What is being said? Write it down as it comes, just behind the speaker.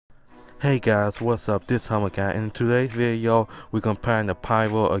Hey guys, what's up? This Hummer Guy. In today's video, we're comparing the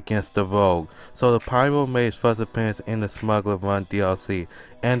Pyro against the Rogue. So the Pyro made its first appearance in the Smuggler Run DLC,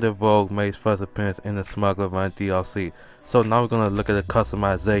 and the Rogue made its first appearance in the Smuggler Run DLC. So now we're gonna look at the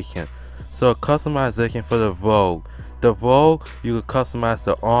customization. So customization for the Rogue. The Rogue, you can customize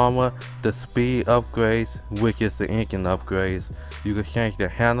the armor, the speed upgrades, which is the engine upgrades. You can change the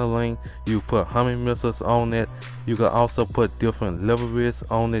handling, you put homing missiles on it. You can also put different liveries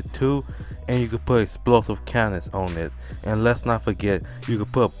on it too, and you can put explosive cannons on it. And let's not forget, you can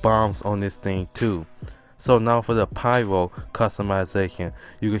put bombs on this thing too. So now for the Pyro customization,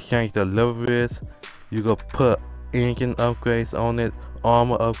 you can change the liveries, you can put engine upgrades on it,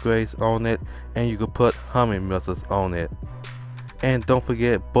 armor upgrades on it, and you can put homing missiles on it. And don't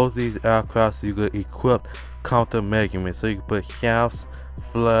forget, both these aircrafts you can equip counter measurements, so you can put shafts,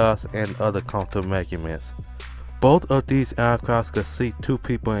 flares, and other counter measurements. Both of these aircrafts could seat 2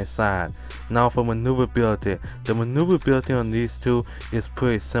 people inside. Now for maneuverability, the maneuverability on these two is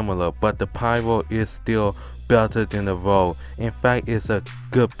pretty similar, but the Pyro is still better than the Rogue. In fact, it's a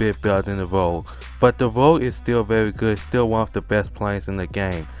good bit better than the Rogue. But the Rogue is still very good, still one of the best planes in the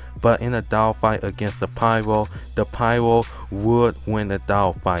game. But in a dogfight against the Pyro would win the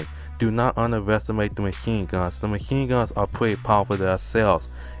dogfight. Do not underestimate the machine guns. The machine guns are pretty powerful themselves,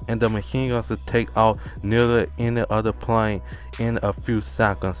 and the machine guns will take out nearly any other plane in a few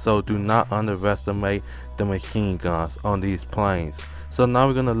seconds. So do not underestimate the machine guns on these planes. So now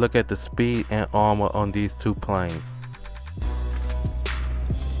we're going to look at the speed and armor on these two planes.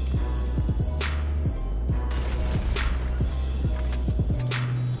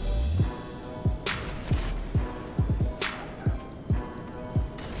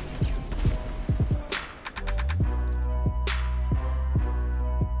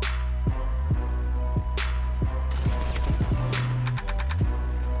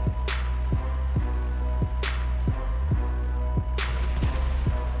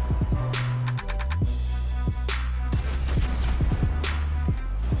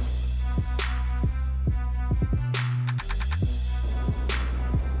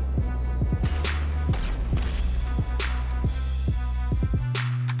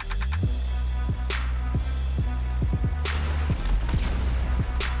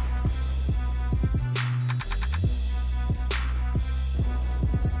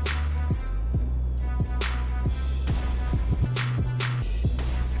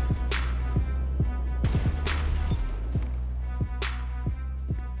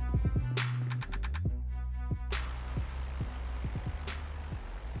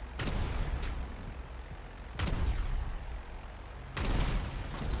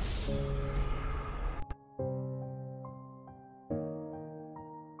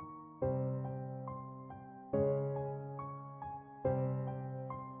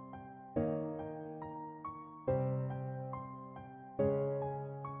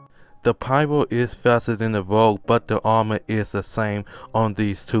 The Pyro is faster than the Rogue, but the armor is the same on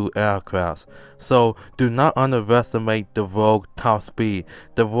these two aircrafts. So do not underestimate the Rogue top speed.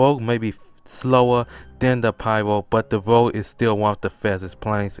 The Rogue may be slower than the Pyro, but the Rogue is still one of the fastest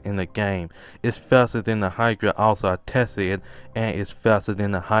planes in the game. It's faster than the Hydra. Also, I tested it, and it's faster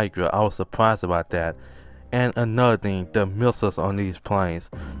than the Hydra. I was surprised about that. And another thing, the missiles on these planes.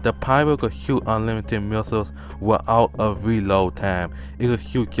 The Pyro could shoot unlimited missiles without a reload time. It could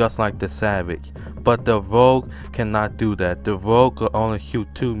shoot just like the Savage. But the Rogue cannot do that. The Rogue could only shoot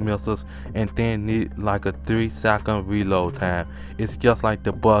 2 missiles and then need like a 3-second reload time. It's just like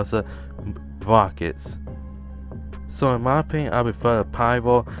the Buzzer rockets. So in my opinion, I prefer the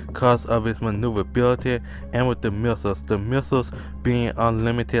Pyro because of its maneuverability, and with the missiles being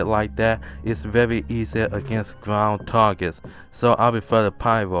unlimited like that, it's very easy against ground targets. So I prefer the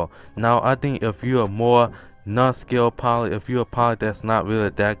Pyro. Now I think if you're a more non-skilled pilot, if you're a pilot that's not really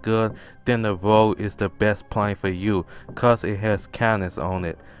that good, then the Rogue is the best plane for you because it has cannons on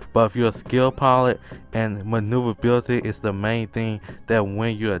it. But if you're a skilled pilot and maneuverability is the main thing that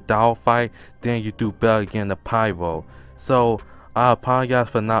when you're a dogfight, then you do better against the Pyro. So I apologize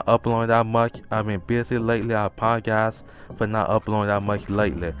for not uploading that much. I've been busy lately. I apologize for not uploading that much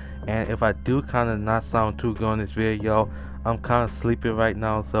lately. And if I do kind of not sound too good in this video, I'm kind of sleepy right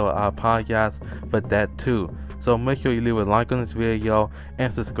now, so I apologize for that too. So make sure you leave a like on this video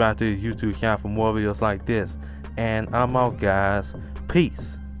and subscribe to the YouTube channel for more videos like this. And I'm out, guys.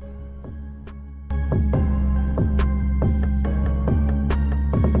 Peace.